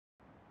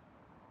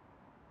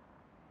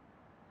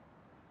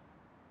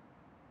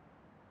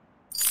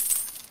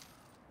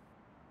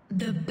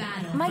The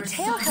battle My for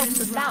tail helps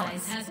with Sovereign's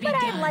balance, Rise has but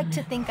begun. I'd like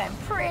to think I'm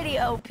pretty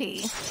OP.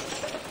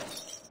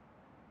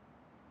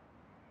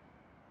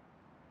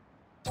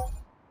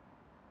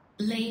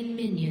 Lane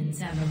minions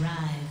have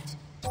arrived.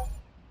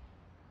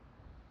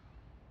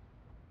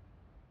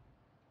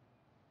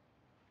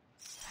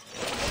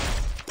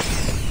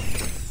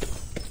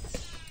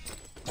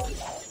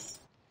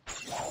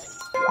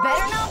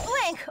 Better not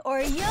blink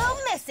or you'll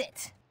miss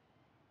it.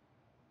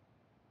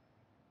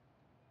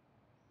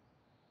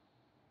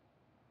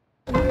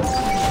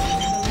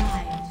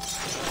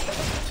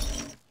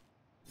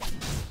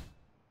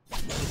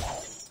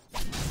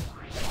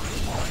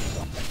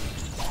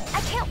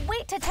 I can't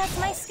wait to test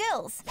my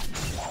skills.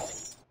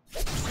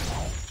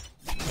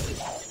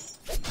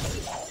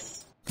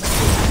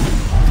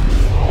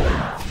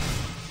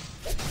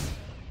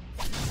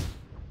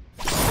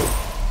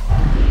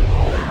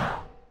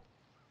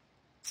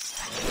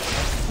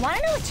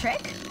 Wanna know a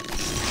trick?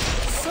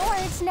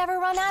 Swords never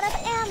run out of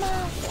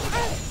ammo.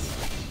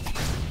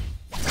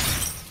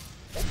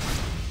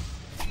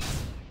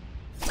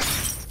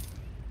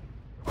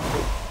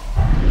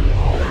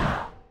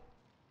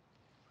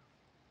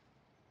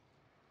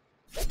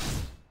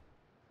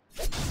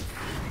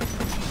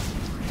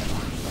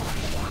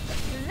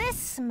 This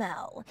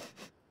smell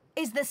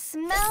is the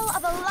smell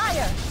of a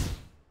liar.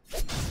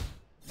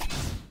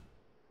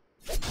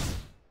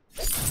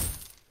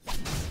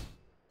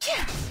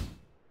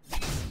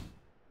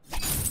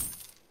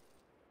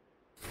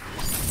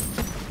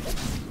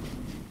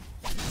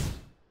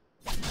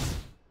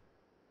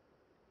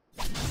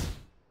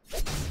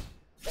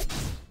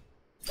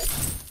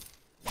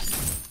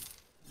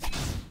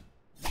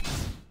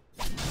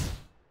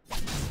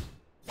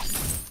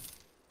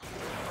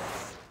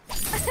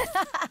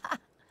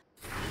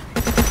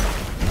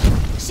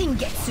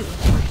 Shingetsu.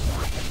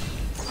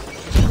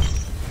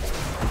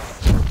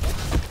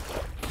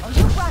 Oh,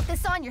 you brought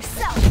this on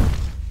yourself.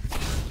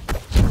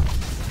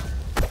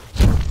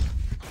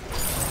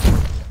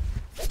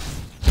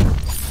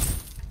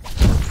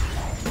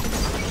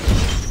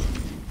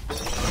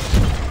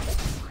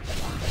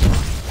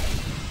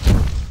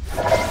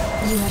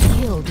 You have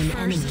killed an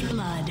enemy. First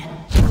blood.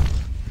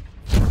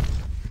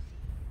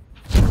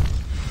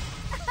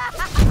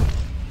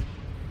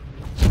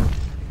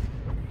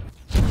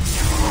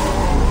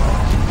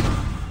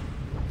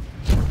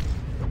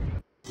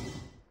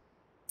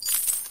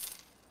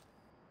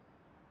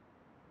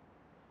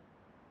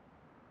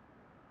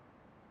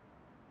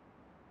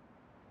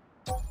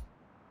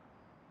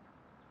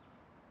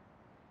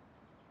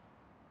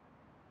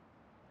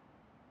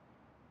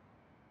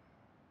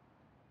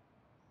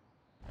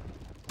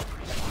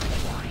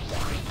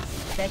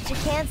 Bet you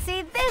can't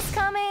see this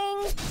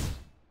coming.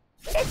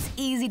 It's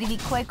easy to be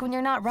quick when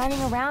you're not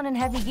running around in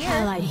heavy gear.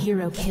 Allied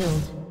hero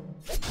killed.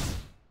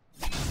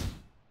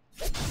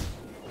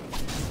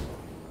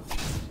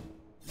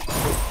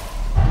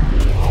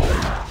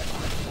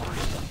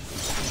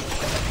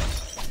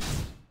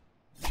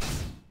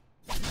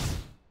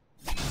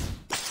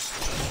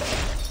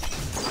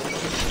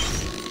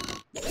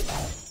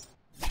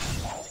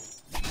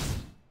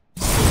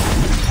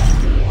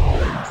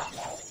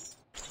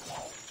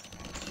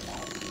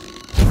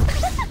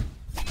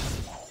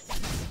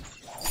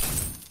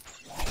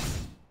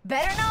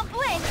 Better not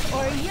blink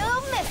or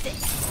you'll miss it.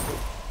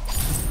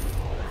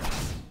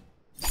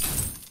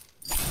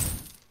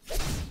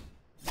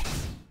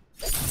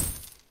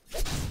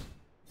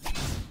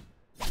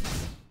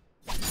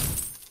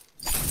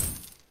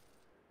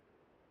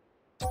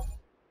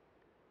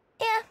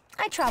 Yeah,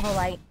 I travel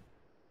light.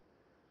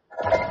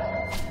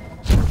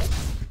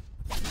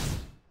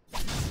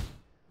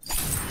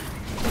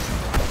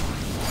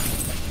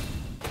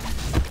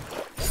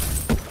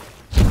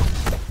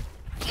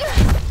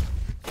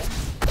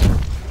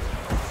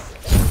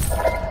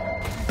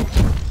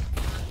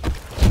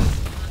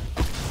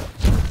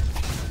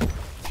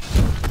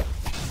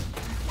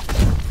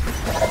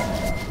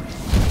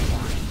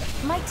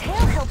 My tail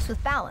helps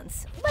with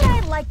balance, but I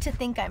like to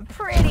think I'm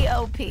pretty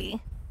OP.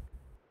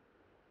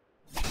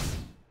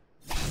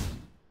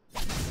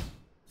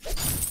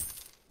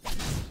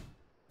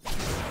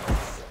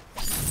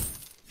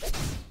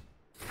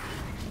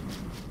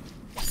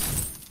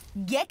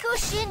 Gekko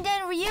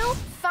Shinden Ryu,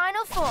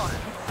 final form.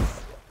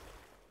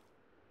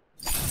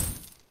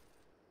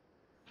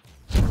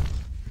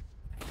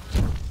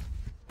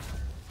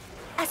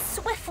 As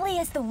swiftly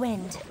as the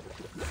wind.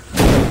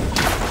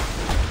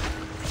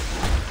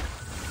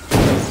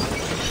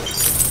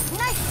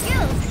 Nice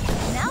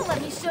skills! Now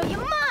let me show you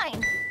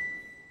mine!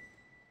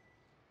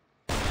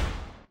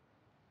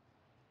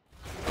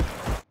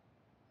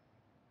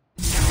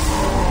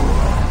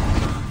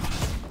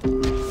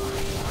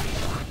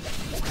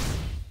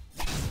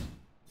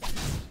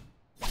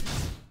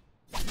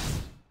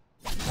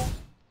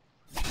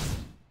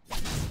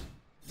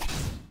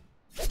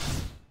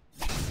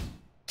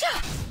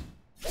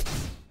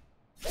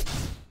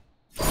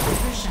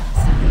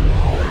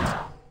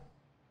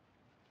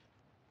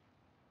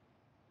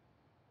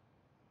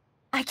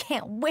 I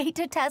can't wait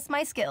to test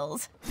my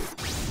skills.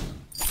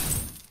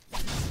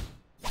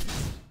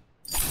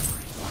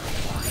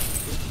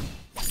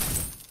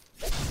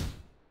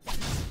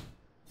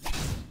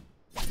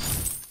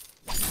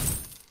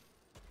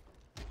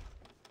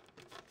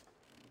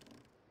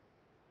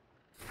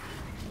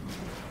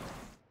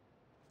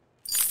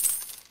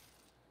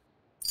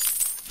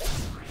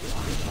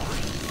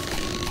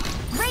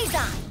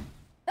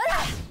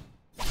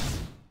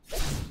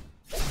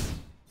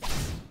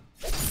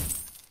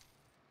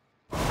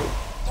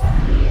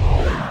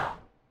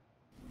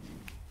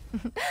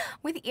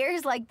 With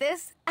ears like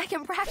this, I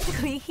can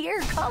practically hear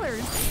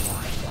colors.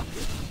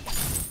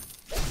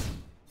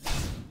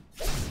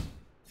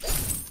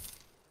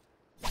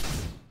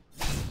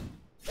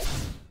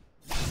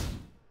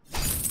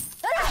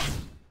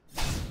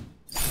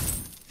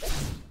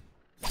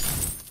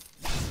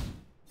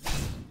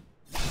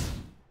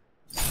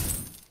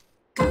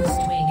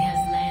 Ghostwing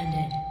has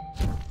landed.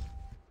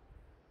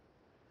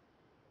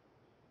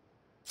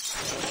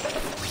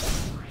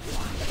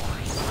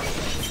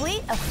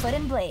 Fleet of foot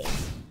and blade.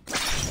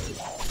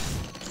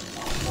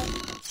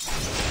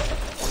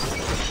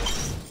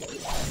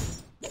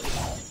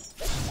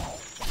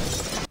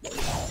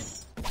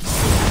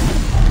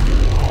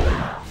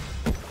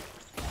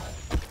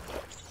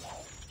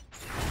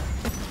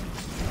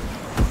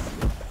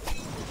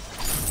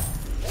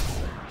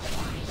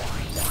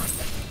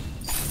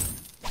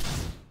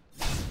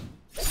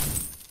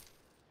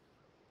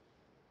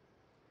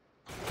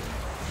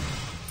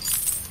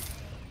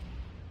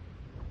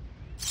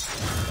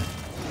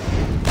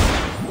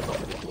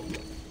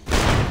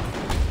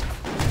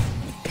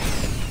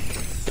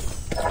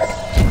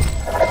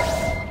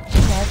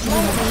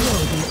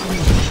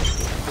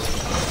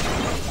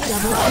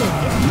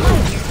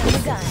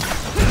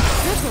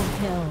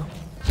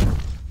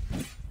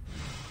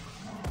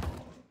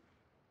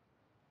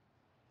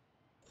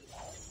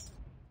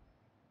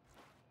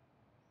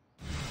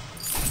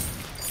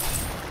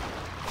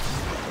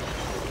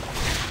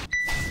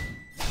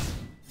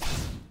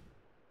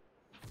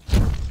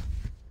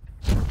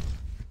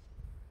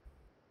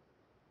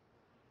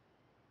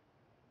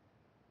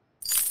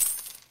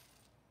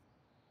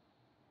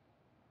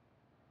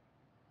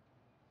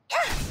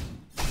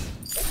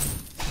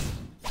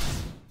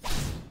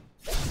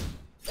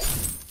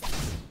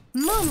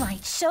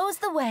 Moonlight shows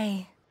the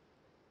way.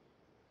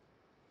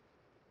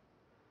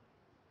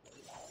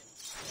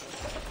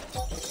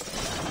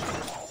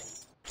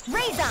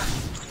 Raise on!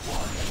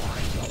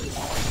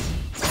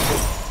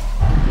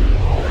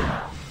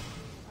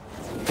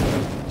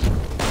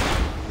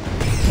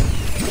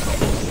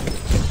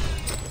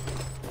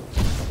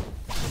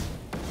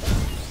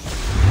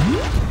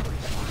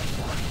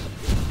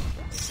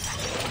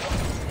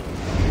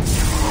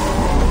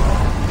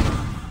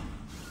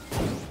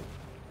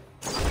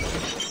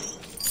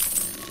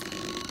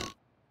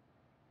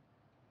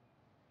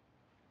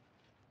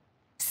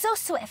 So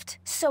swift,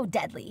 so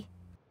deadly.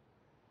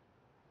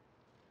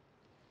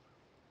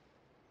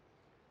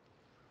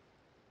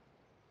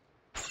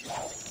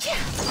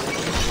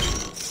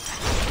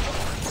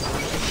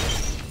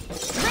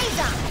 Raise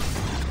on!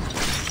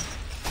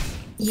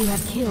 You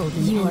have killed an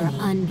enemy. You are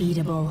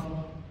unbeatable.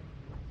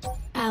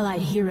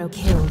 Allied hero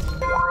killed.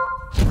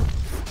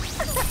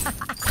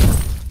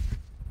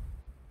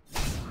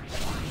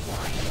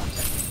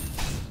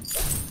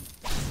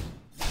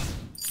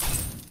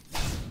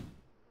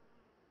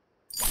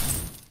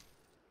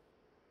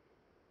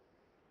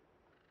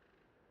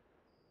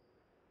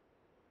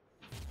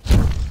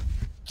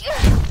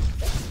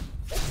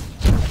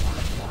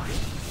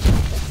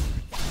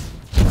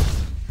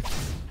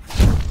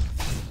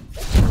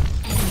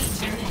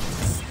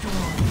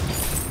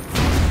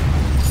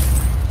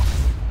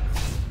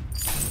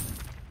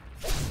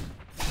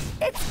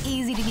 It's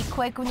easy to be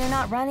quick when you're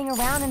not running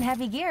around in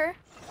heavy gear.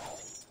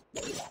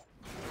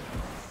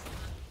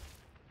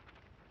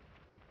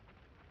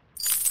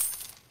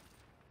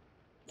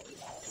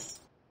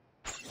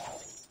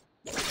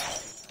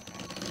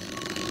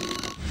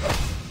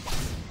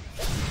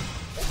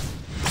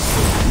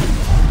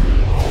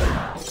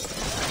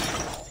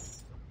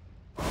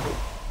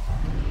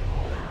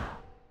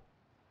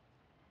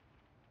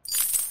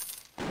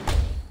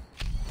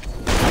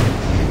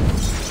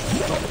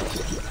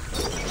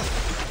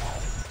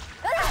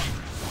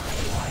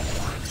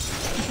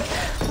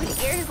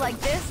 Like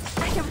this,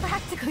 I can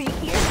practically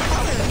hear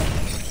colors.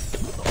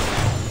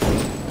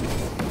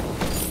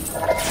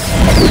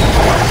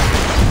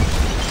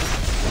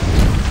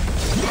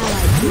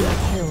 Allied hero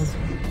killed.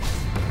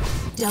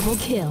 Double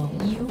kill.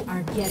 You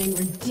are getting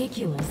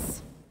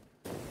ridiculous.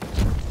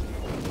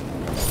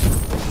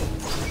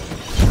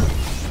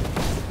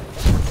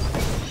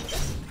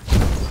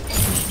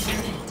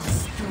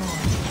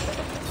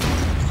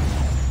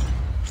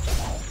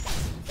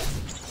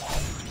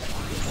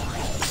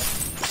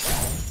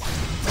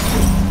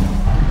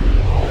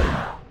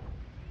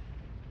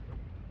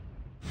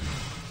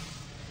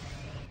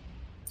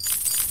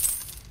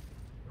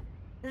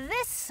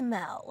 This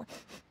smell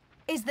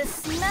is the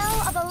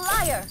smell of a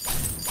liar.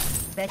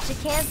 Bet you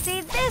can't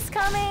see this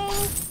coming.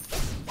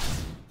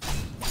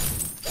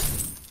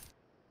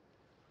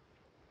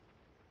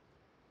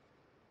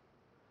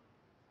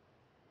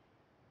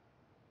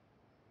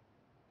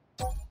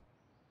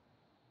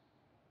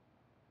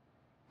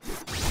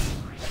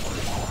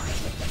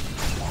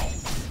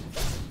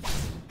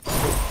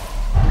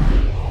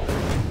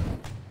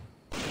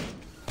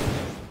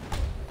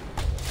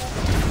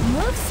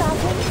 Move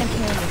softly and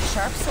carry a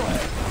sharp sword.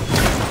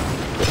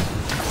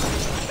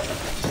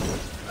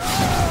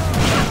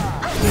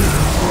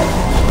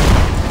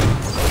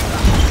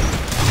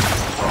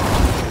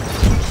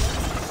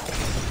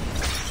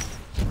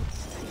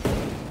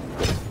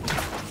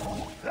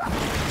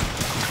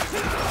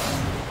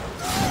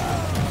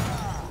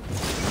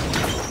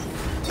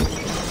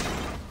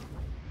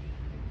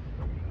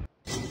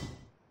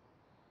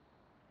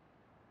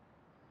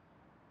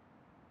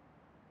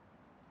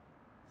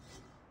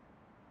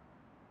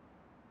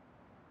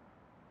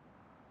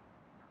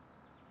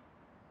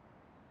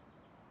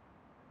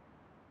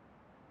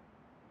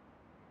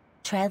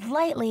 tread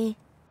lightly.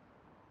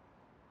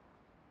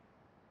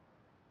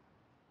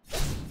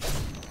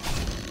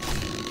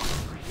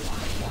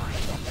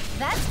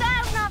 That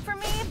style's not for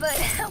me, but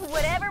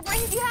whatever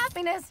brings you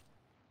happiness.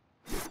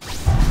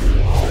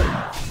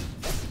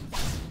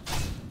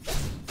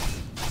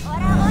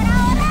 Ora, ora,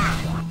 ora!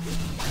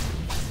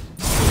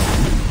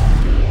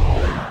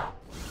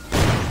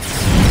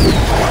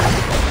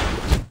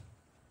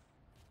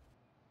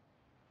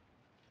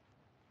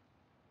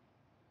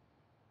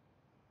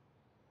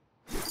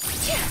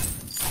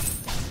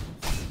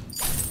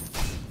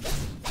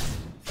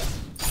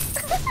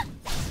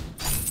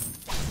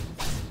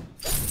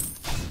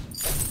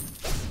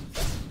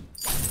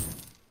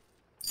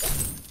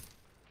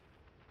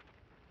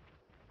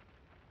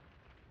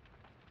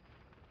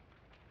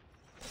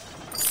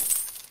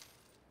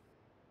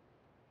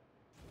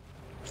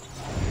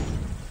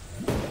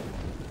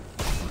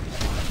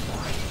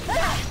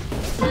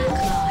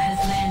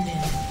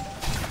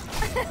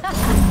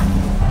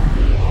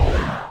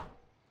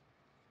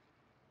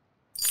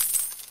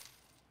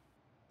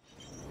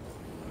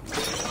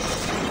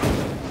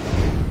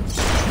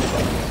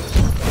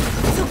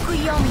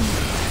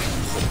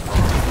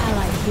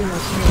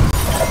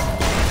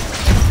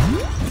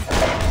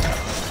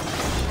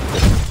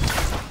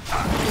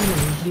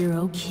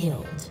 Hero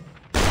killed.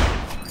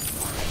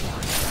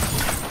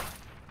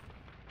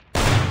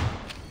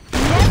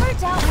 Never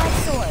doubt my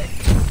sword.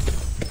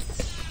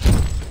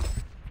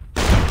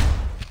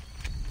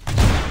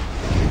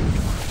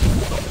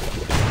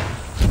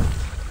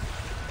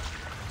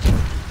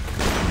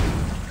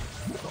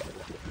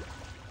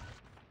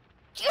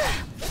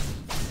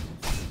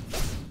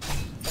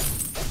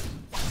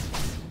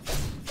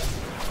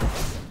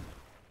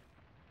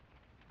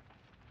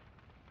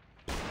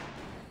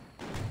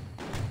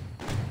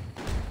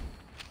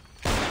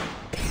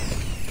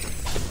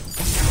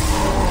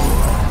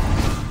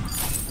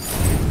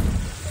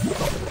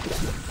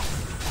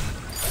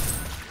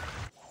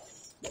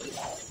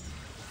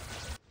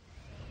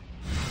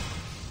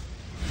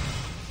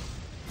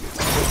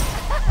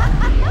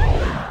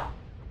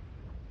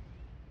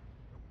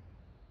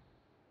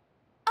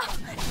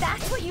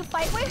 That's what you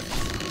fight with?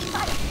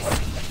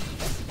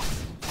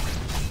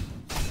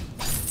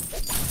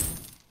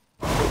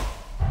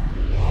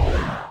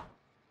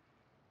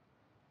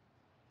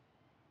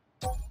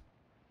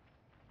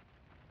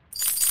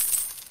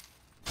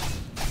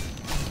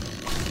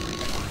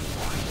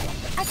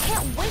 I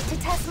can't wait to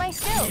test my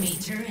skills. Enemy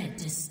turret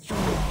destroyed.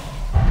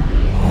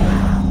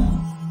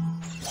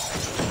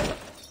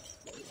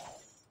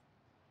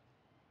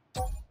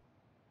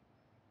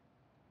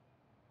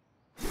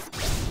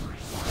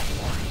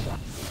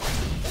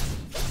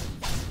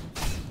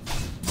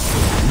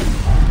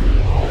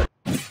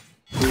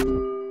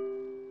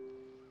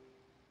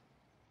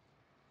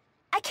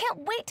 I can't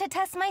wait to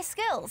test my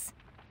skills.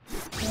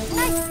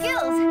 Nice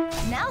skills!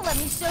 Now let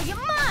me show you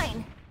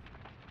mine!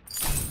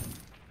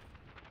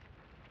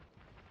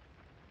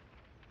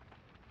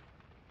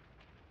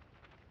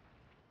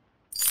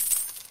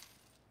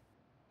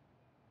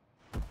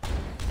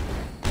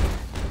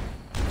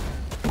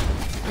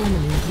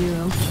 Enemy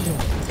hero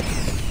killed.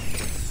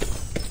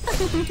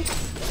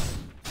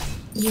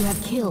 You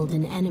have killed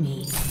an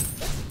enemy.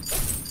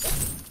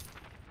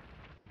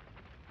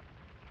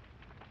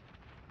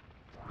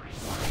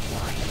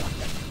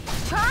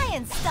 Try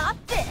and stop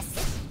this!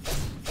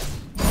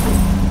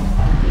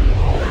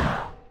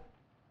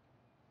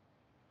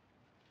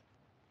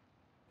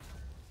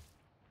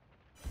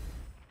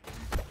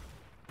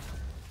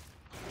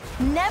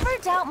 Never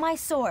doubt my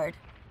sword.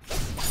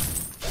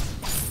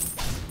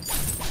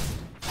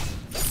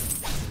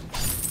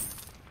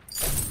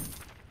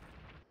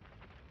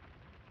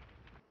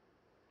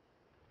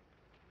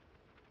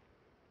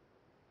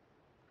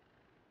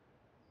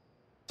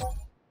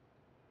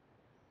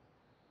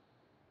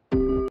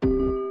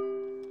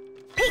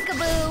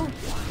 Peekaboo!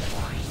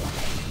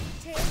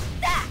 Take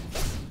that!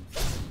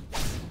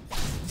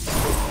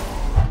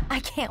 I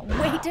can't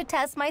wait to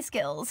test my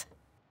skills.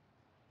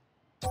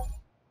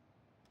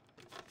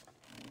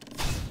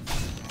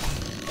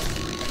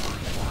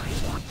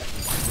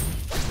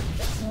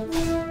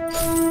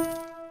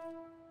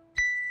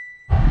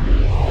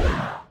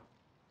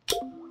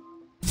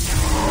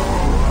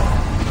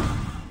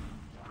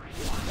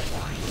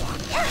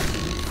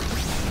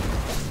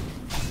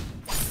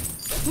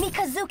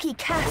 Mikazuki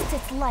casts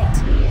its light.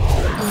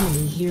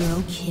 Enemy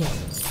hero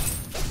killed.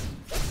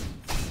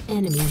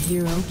 Enemy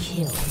hero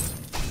killed.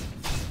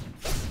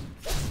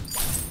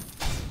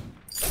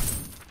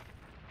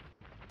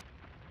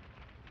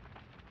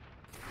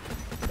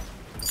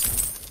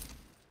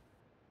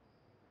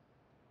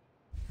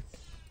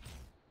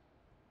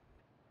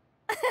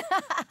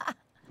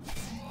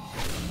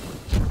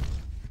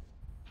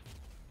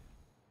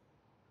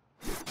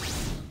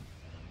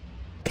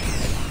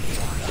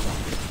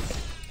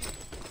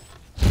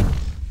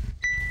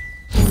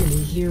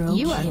 Enemy hero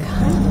You are killed.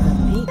 kind of a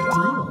big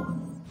deal.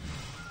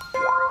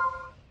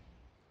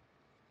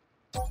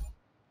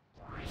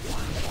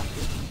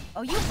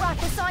 Oh, you brought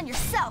this on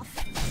yourself.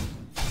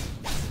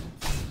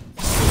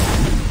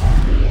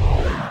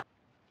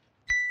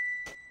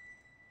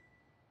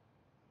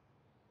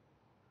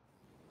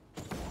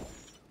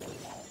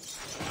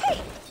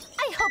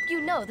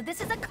 you know that this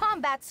is a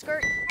combat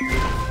skirt.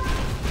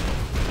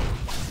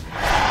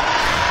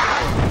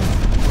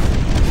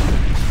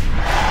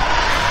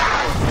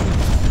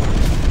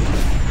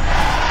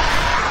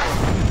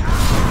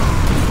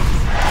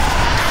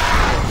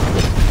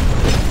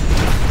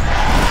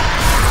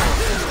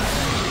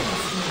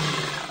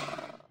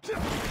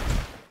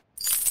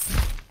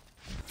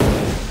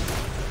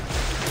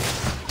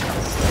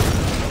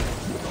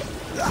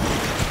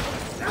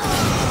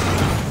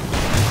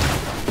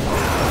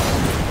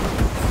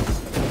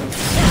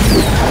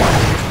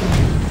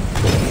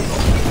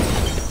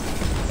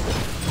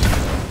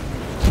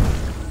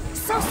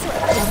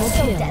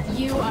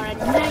 You are a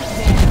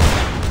nightmare.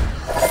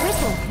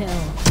 Triple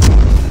kill.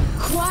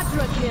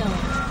 Quadra kill.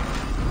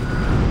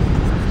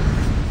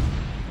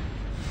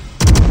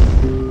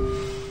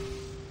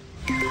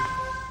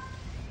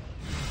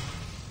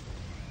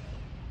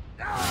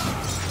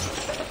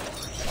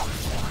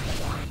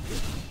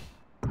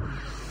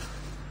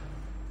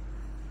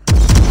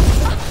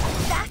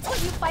 That's what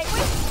you fight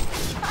with?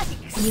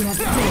 Yikes. You have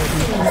killed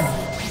the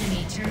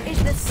enemy. Is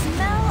the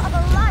smell of a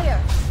liar.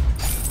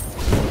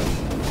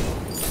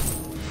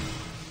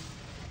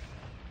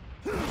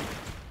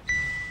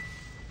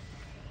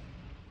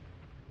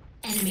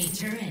 Enemy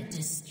turret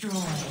destroyed.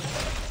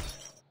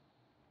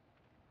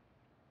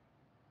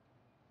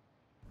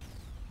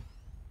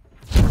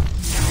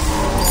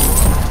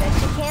 Bet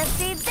you can't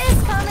see this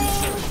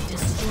coming.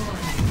 Destroyed.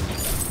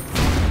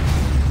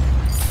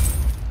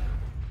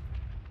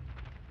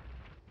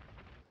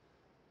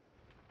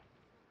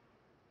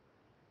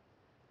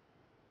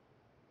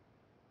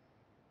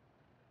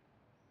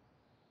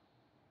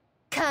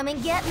 Come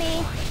and get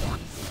me.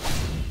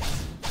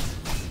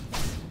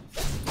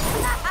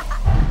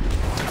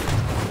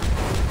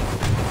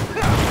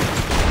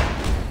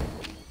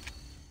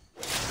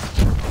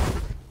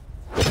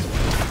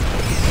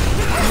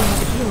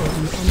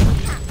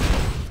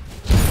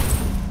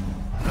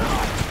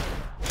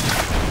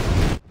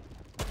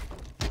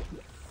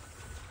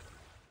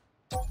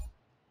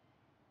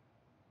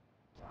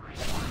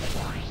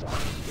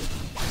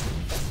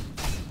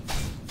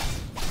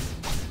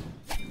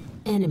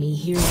 Enemy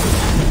hero.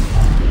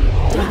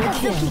 Double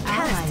kill. Kazuki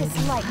cast Ally his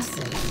is light.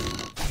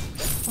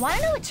 passive.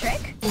 Wanna know a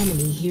trick?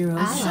 Enemy hero.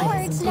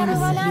 Swords never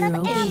run out of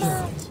ammo.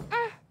 Killed.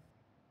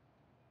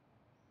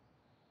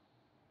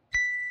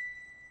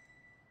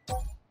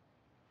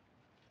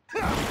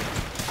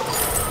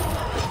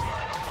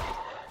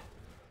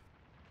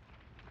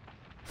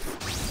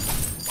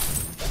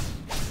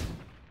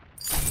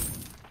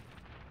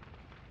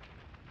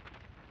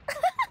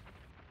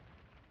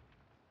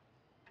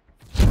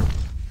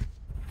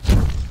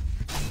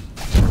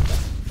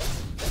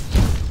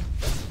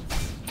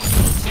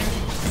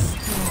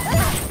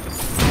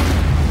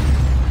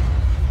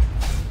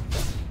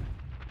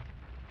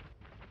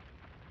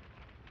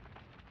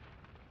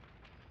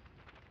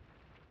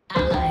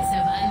 Allies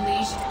have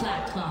unleashed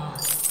Black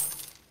Claws.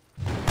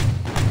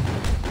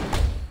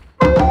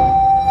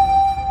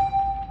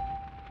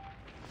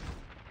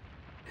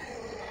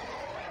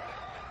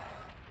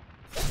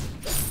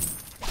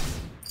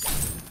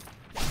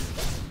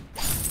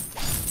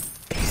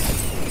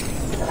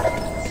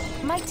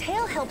 My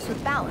tail helps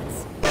with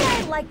balance, but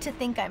I like to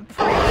think I'm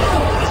pretty.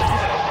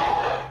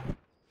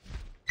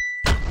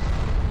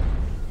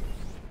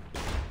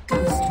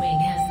 Ghostwing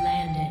has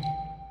landed.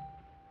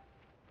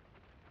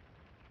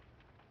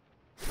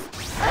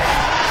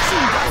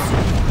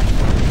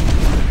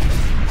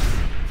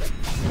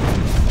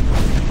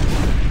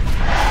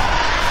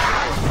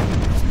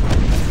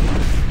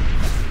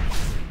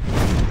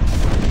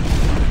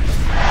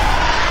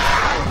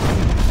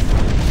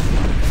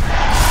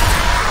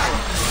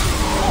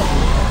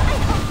 I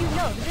hope you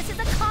know that this is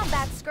a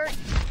combat skirt.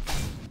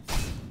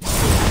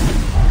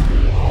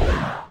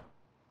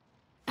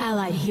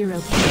 Allied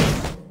hero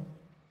killed.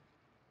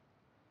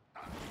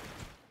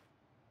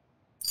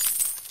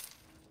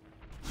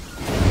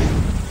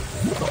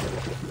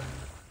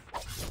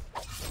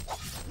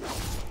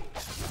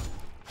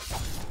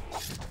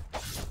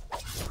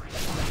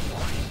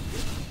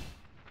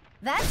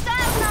 That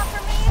style's not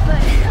for me,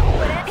 but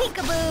whatever.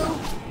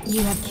 Peekaboo.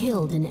 You have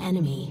killed an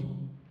enemy.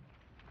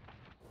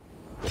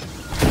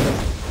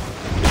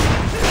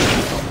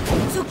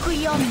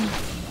 Tsukuyomi.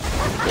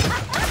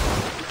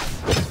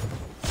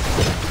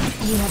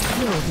 You have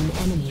killed an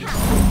enemy.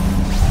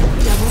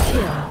 Double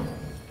kill.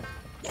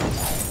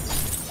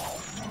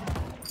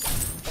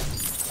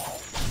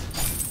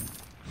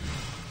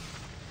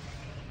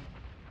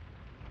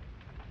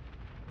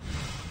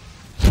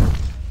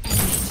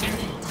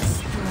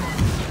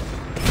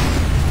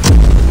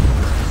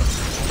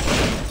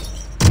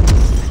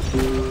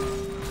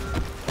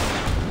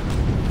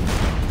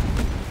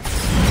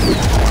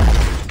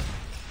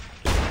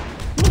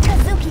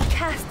 Mikazuki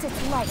cast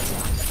its light.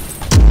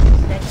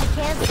 Bet you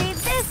can't see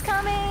this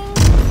coming.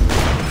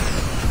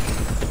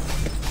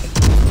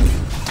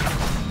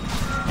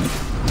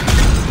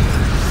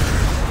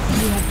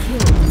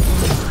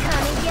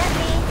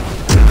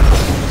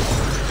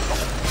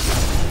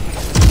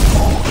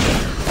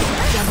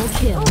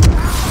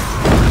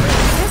 Ooh.